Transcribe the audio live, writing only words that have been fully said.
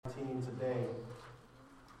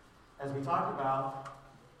as we talked about,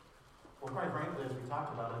 well, quite frankly, as we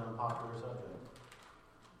talked about an unpopular subject.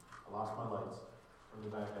 I lost my lights. Bring me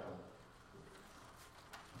back out.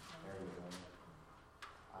 There you go.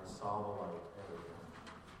 I saw the light. There we go.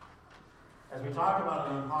 As we talk about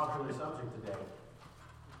an unpopular subject today,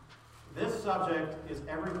 this subject is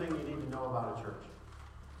everything you need to know about a church.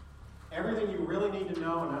 Everything you really need to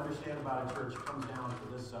know and understand about a church comes down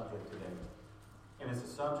to this subject today. And it's the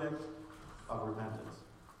subject of repentance.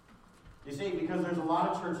 You see, because there's a lot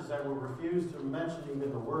of churches that will refuse to mention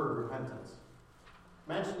even the word repentance.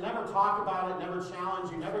 Never talk about it, never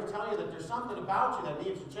challenge you, never tell you that there's something about you that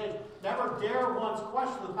needs to change. Never dare once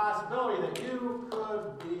question the possibility that you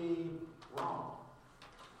could be wrong.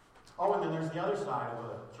 Oh, and then there's the other side of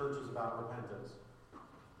a church is about repentance.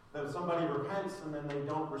 That somebody repents and then they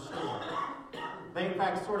don't restore. They, in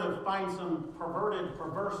fact, sort of find some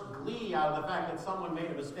perverse glee out of the fact that someone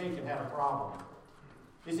made a mistake and had a problem.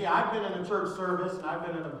 You see, I've been in a church service and I've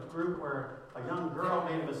been in a group where a young girl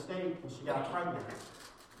made a mistake and she got pregnant.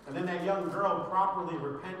 And then that young girl properly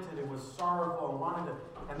repented and was sorrowful and wanted to,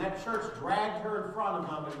 and that church dragged her in front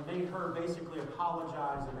of them and made her basically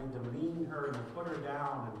apologize, and they demeaned her and they put her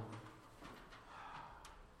down. And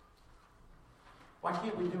why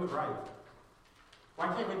can't we do it right? Why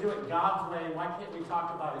can't we do it God's way? Why can't we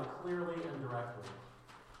talk about it clearly and directly?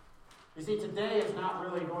 You see, today is not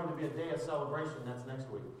really going to be a day of celebration. That's next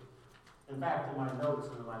week. In fact, in my notes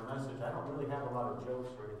and in my message, I don't really have a lot of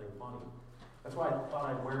jokes or anything funny. That's why I thought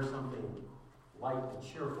I'd wear something light and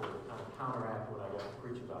cheerful to kind of counteract what I got to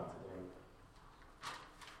preach about today.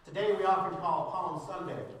 Today we often call Palm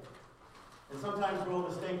Sunday. And sometimes we'll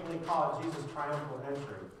mistakenly call it Jesus' triumphal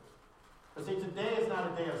entry. But see, today is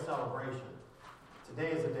not a day of celebration.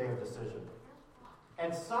 Today is a day of decision.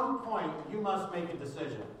 At some point, you must make a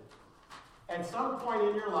decision. At some point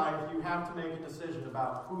in your life, you have to make a decision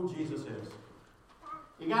about who Jesus is.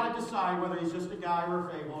 You got to decide whether he's just a guy or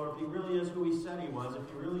a fable, or if he really is who he said he was, if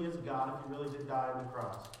he really is God, if he really did die on the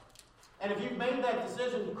cross. And if you've made that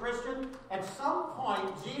decision, Christian, at some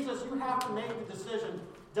point, Jesus, you have to make the decision,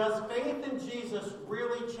 does faith in Jesus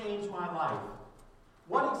really change my life?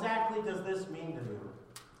 What exactly does this mean to me?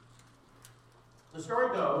 The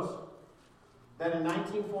story goes that in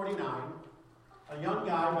 1949, a young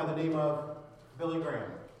guy by the name of Billy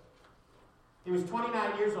Graham, he was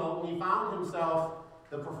 29 years old and he found himself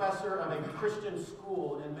the professor of a Christian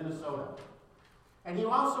school in Minnesota. And he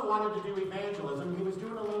also wanted to do evangelism. He was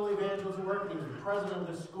doing a little evangelism work. He was the president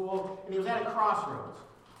of the school, and he was at a crossroads.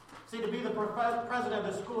 See, to be the president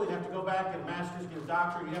of the school, you'd have to go back, get a master's, get a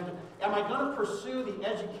doctorate. You'd have to, am I going to pursue the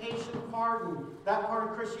education part and that part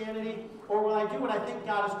of Christianity? Or will I do what I think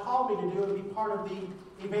God has called me to do and be part of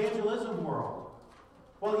the evangelism world?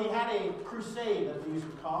 Well, he had a crusade, that we used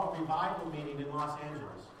to call, a revival meeting in Los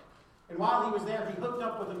Angeles. And while he was there, he hooked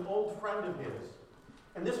up with an old friend of his.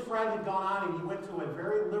 And this friend had gone on and he went to a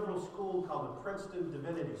very liberal school called the Princeton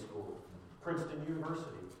Divinity School, Princeton University.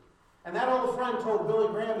 And that old friend told Billy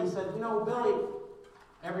Graham, he said, you know, Billy,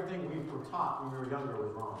 everything we were taught when we were younger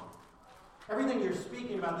was wrong. Everything you're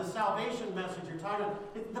speaking about, the salvation message you're talking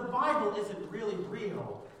about, the Bible isn't really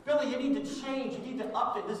real. Billy, you need to change. You need to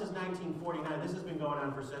update. This is 1949. This has been going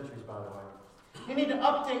on for centuries, by the way. You need to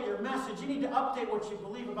update your message. You need to update what you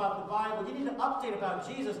believe about the Bible. You need to update about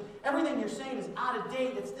Jesus. Everything you're saying is out of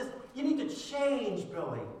date. It's this. You need to change,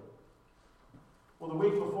 Billy. Well, the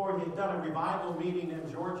week before, he had done a revival meeting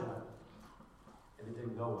in Georgia, and it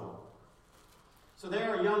didn't go well. So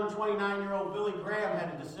there, a young 29-year-old Billy Graham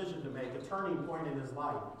had a decision to make, a turning point in his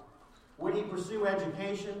life. Would he pursue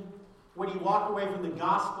education? Would he walk away from the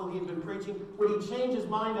gospel he had been preaching? Would he change his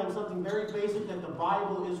mind on something very basic, that the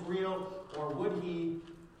Bible is real? Or would he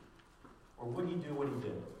do what he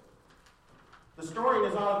did? The story in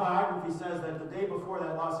his autobiography says that the day before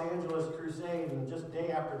that Los Angeles crusade, and just day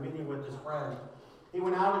after meeting with his friend, he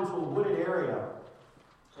went out into a wooded area.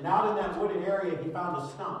 And out in that wooded area, he found a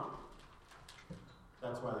stump.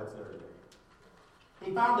 That's why that's there today.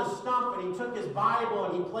 He found a stump, and he took his Bible,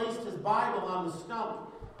 and he placed his Bible on the stump.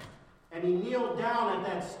 And he kneeled down at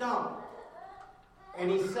that stump.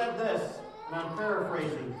 And he said this, and I'm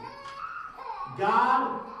paraphrasing,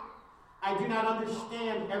 God, I do not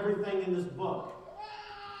understand everything in this book.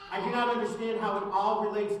 I do not understand how it all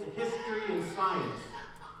relates to history and science.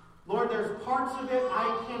 Lord, there's parts of it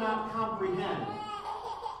I cannot comprehend.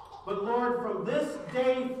 But Lord, from this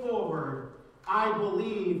day forward, I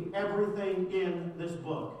believe everything in this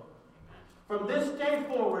book. From this day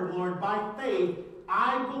forward, Lord, by faith,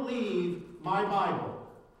 I believe my Bible.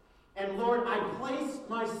 And Lord, I place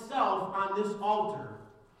myself on this altar.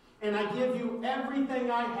 and I give you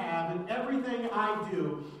everything I have and everything I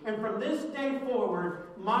do. And from this day forward,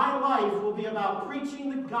 my life will be about preaching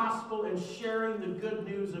the gospel and sharing the good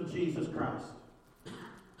news of Jesus Christ.